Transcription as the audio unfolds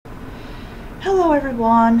Hello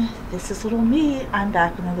everyone, this is Little Me. I'm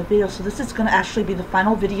back with another video. So this is going to actually be the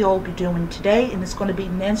final video I'll be doing today, and it's going to be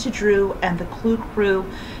Nancy Drew and the Clue Crew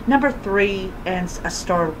 #3 and A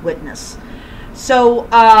Star Witness. So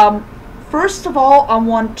first of all, I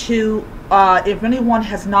want to, if anyone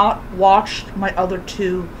has not watched my other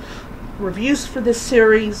two reviews for this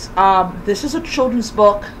series, this is a children's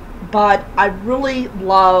book, but I really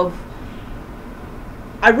love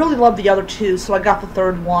the other two, so I got the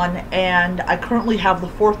third one, and I currently have the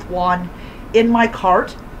fourth one in my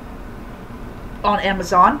cart on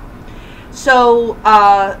Amazon. So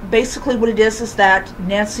basically what it is that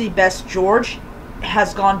Nancy Bess George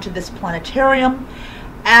has gone to this planetarium,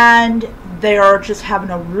 and they're just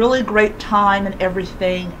having a really great time and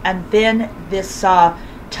everything, and then this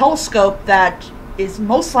telescope that is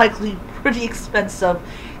most likely pretty expensive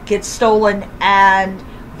gets stolen, and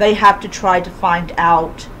they have to try to find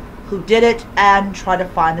out who did it and try to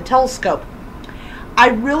find the telescope. I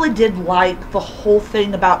really did like the whole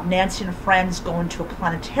thing about Nancy and friends going to a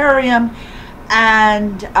planetarium,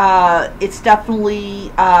 and it's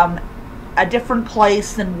definitely a different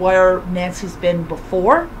place than where Nancy's been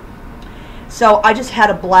before. So I just had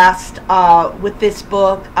a blast with this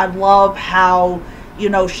book. I love how, you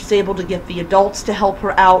know, she's able to get the adults to help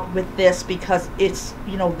her out with this, because it's,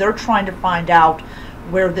 you know, they're trying to find out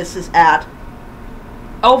where this is at.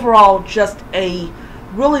 Overall, just a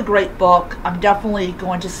really great book. I'm definitely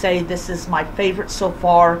going to say this is my favorite so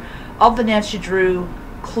far of the Nancy Drew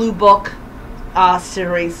Clue book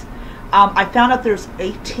series. I found out there's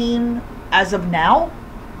 18 as of now,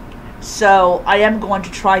 so I am going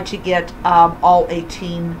to try to get all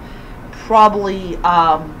 18 probably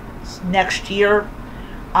next year.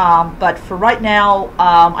 But for right now,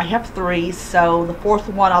 I have 3, so the fourth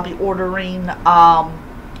one I'll be ordering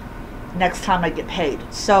next time I get paid.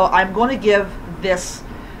 So I'm going to give this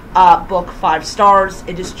book 5 stars.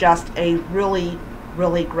 It is just a really,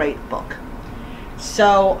 really great book.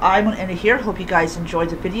 So I'm going to end it here. Hope you guys enjoyed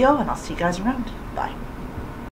the video, and I'll see you guys around. Bye.